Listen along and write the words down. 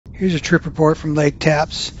Here's a trip report from Lake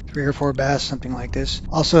Taps, 3 or 4 bass, something like this.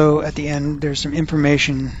 Also at the end there's some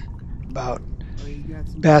information about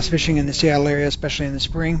bass fishing in the Seattle area, especially in the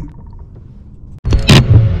spring.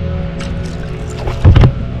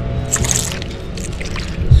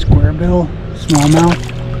 Square bill,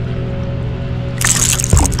 smallmouth.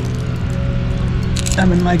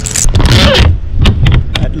 I'm in like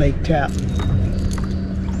at Lake Tap.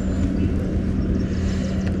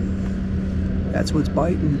 That's what's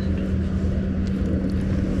biting.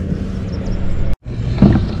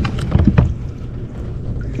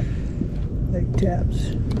 Lake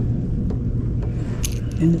Taps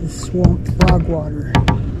into the swamp frog water.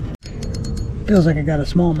 Feels like I got a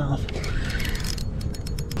smallmouth.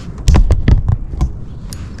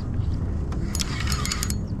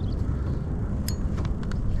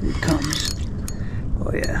 Here it comes.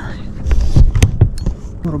 Oh yeah.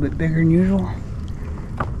 A little bit bigger than usual.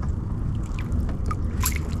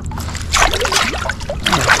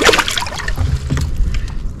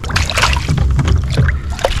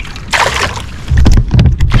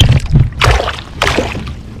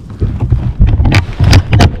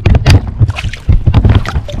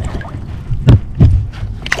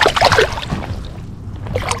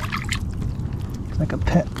 Like a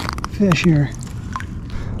pet fish here.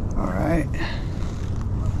 All right,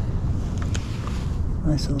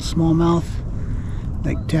 nice little smallmouth,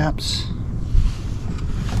 Lake Taps.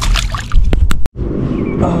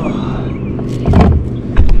 Oh,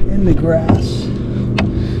 in the grass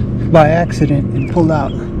by accident and pulled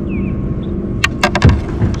out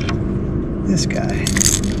this guy.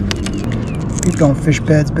 People don't fish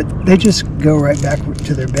beds, but they just go right back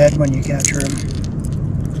to their bed when you capture them.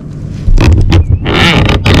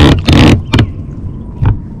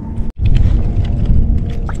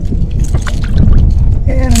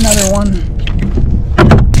 And another one.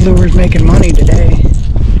 Lure's making money today.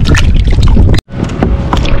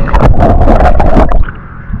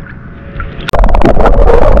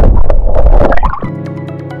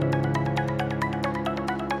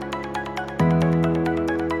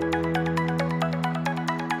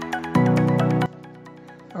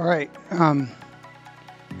 All right,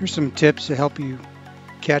 here's some tips to help you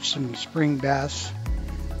catch some spring bass,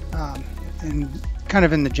 and kind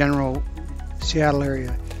of in the general Seattle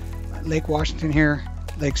area. Lake Washington here,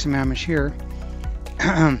 Lake Sammamish here.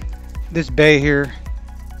 This bay here,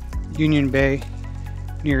 Union Bay,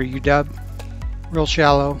 near UW, real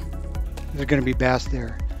shallow. There's going to be bass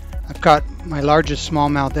there. I've caught my largest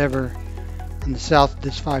smallmouth ever on the south of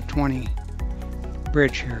this 520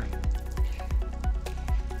 bridge here.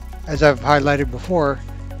 As I've highlighted before,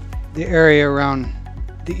 the area around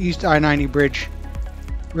the East I-90 bridge,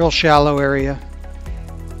 real shallow area.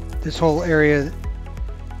 This whole area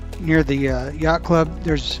near the yacht club,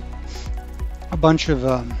 there's a bunch of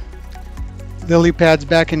lily pads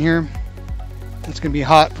back in here. It's going to be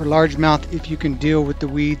hot for largemouth if you can deal with the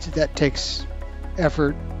weeds. That takes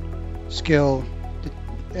effort, skill,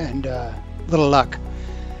 and little luck.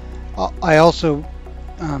 I also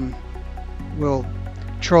will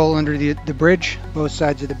troll under the bridge, both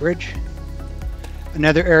sides of the bridge.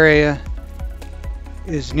 Another area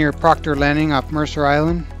is near Proctor Landing off Mercer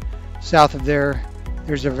Island. South of there,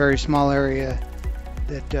 there's a very small area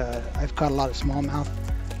that I've caught a lot of smallmouth.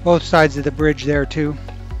 Both sides of the bridge there too.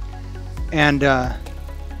 And on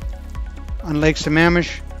Lake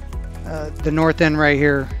Sammamish, the north end right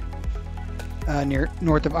here, near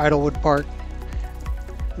north of Idlewood Park,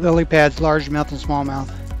 lily pads, largemouth and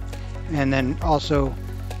smallmouth. And then also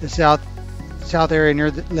the south area near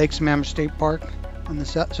the Lake Sammamish State Park on the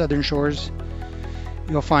southern shores,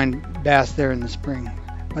 you'll find bass there in the spring.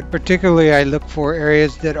 But particularly I look for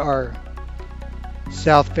areas that are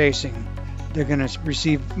south facing. They're going to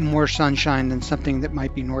receive more sunshine than something that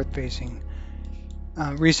might be north facing.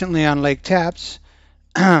 Recently on Lake Taps,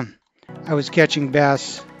 I was catching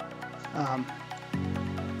bass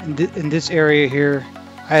in this area here,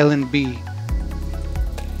 Island B,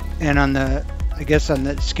 and on the, I guess on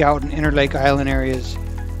the Scout and Interlake Island areas.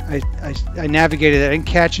 I navigated. I didn't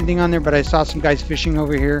catch anything on there, but I saw some guys fishing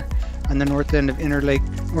over here on the northeast end of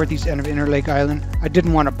Interlake Island. I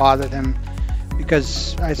didn't want to bother them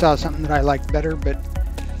because I saw something that I liked better, but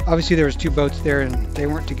obviously there was 2 boats there and they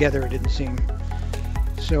weren't together, it didn't seem.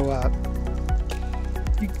 So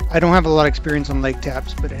I don't have a lot of experience on Lake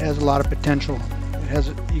Taps, but it has a lot of potential. It has,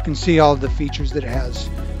 you can see all the features that it has,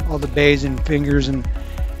 all the bays and fingers, and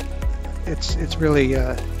it's really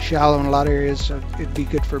shallow in a lot of areas, so it'd be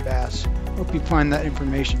good for bass. Hope you find that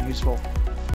information useful.